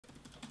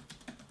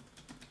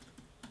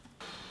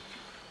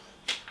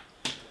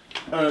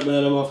Alright,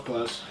 man, I'm off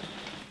class.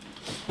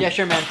 Yeah,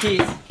 sure, man.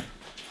 Peace.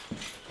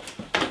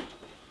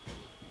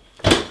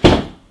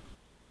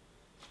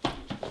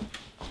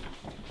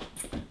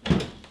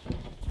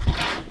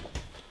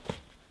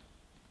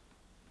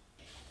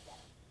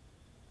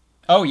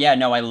 Oh yeah,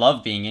 no, I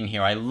love being in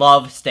here. I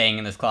love staying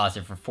in this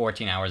closet for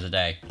 14 hours a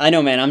day. I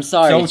know, man, I'm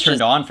sorry. So it's turned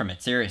just... on from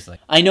it, seriously.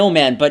 I know,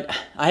 man, but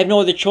I have no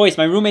other choice.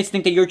 My roommates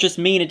think that you're just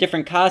me in a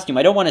different costume.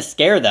 I don't want to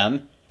scare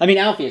them. I mean,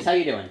 Alpheus, how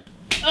you doing?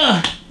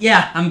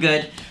 Yeah, I'm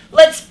good.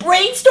 Let's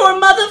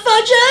brainstorm,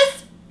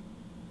 motherfudgers!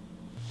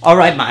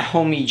 Alright, my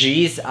homie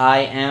G's, I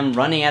am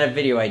running out of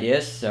video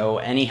ideas, so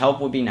any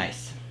help would be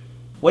nice.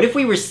 What if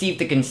we received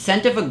the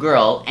consent of a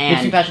girl and...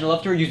 Mixing passion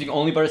love to her using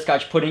only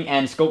butterscotch pudding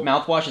and Scope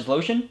mouthwash as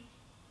lotion?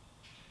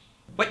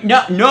 Wait,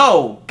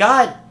 no!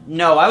 God,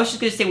 no. I was just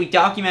gonna say we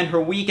document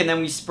her week and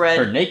then we spread...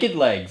 Her naked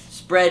legs.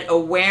 Spread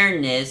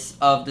awareness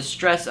of the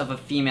stress of a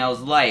female's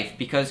life,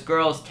 because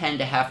girls tend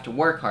to have to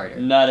work harder.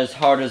 Not as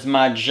hard as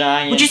my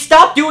giant... Would you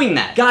stop doing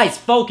that? Guys,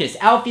 focus.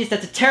 Alpheus,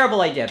 that's a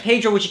terrible idea.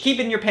 Pedro, would you keep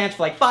it in your pants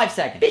for like 5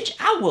 seconds? Bitch,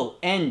 I will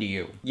end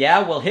you. Yeah,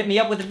 well, hit me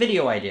up with a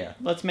video idea.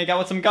 Let's make out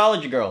with some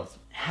college girls.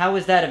 How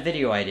is that a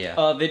video idea?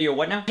 Video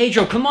what now?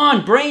 Pedro, come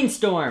on,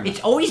 brainstorm! It's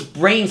always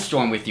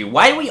brainstorm with you.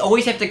 Why do we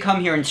always have to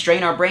come here and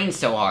strain our brains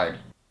so hard?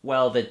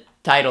 Well, the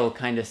title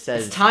kind of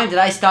says... It's time that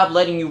I stop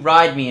letting you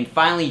ride me and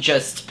finally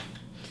just...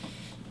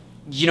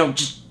 you know,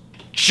 just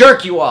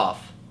jerk you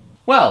off.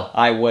 Well,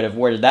 I would have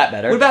worded that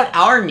better. What about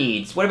our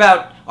needs? What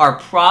about our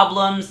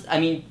problems? I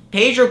mean,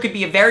 Pedro could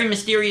be a very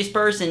mysterious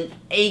person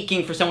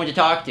aching for someone to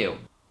talk to.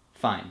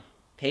 Fine.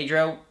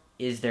 Pedro,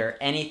 is there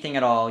anything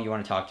at all you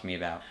want to talk to me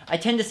about? I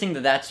tend to sing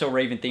the That's So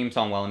Raven theme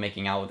song while I'm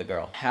making out with a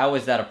girl. How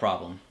is that a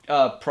problem?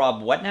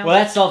 Prob what now? Well,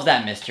 that solves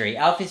that mystery.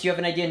 Alpheus, you have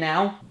an idea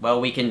now?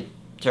 Well, we can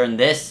turn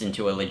this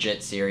into a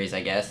legit series,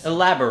 I guess.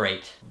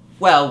 Elaborate.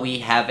 Well, we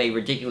have a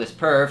ridiculous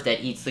perv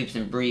that eats, sleeps,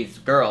 and breathes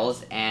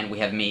girls, and we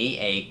have me,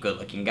 a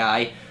good-looking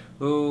guy,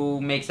 who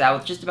makes out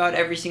with just about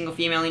every single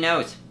female he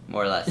knows,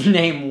 more or less.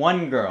 Name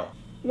one girl.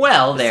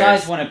 Well,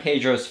 Besides one of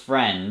Pedro's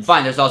friends.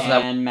 Fine, there's also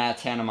that... And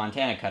Matt's Hannah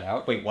Montana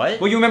cutout. Wait,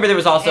 what? Well, you remember there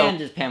was also... And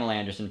his Pamela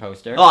Anderson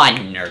poster. Oh, I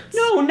nerds.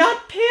 No,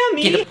 not Pammy!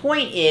 Okay, the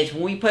point is,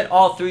 when we put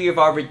all three of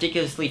our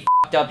ridiculously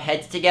f***ed up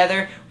heads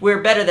together,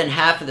 we're better than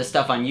half of the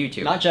stuff on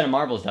YouTube. Not Jenna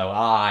Marbles, though.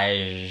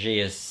 She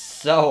is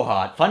so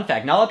hot. Fun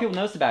fact, not a lot of people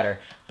knows about her,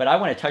 but I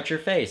want to touch her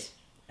face.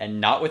 And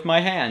not with my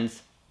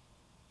hands.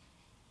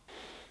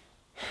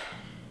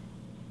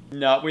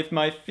 Not with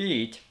my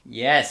feet.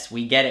 Yes,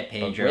 we get it,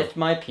 Pedro. But with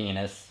my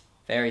penis.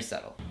 Very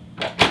subtle.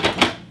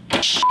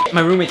 Shit,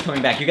 my roommate's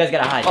coming back. You guys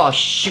gotta hide. Oh,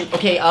 shoot.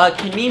 Okay,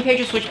 can me and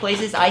Pedro switch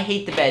places? I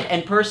hate the bed,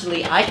 and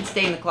personally, I can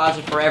stay in the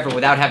closet forever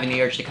without having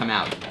the urge to come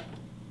out.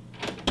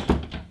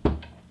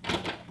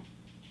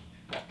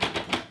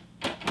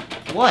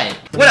 What?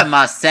 What up,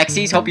 my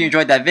sexies? Hope you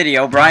enjoyed that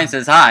video. Brian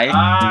says hi.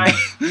 Hi.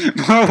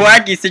 More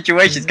wacky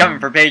situations coming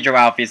for Pedro,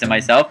 Alpheus, and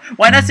myself.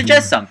 Why not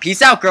suggest some?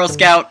 Peace out, Girl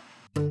Scout.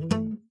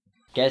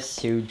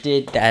 Guess who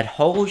did that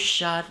whole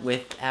shot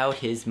without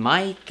his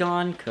mic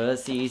on?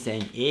 'Cause he's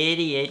an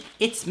idiot.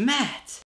 It's Matt.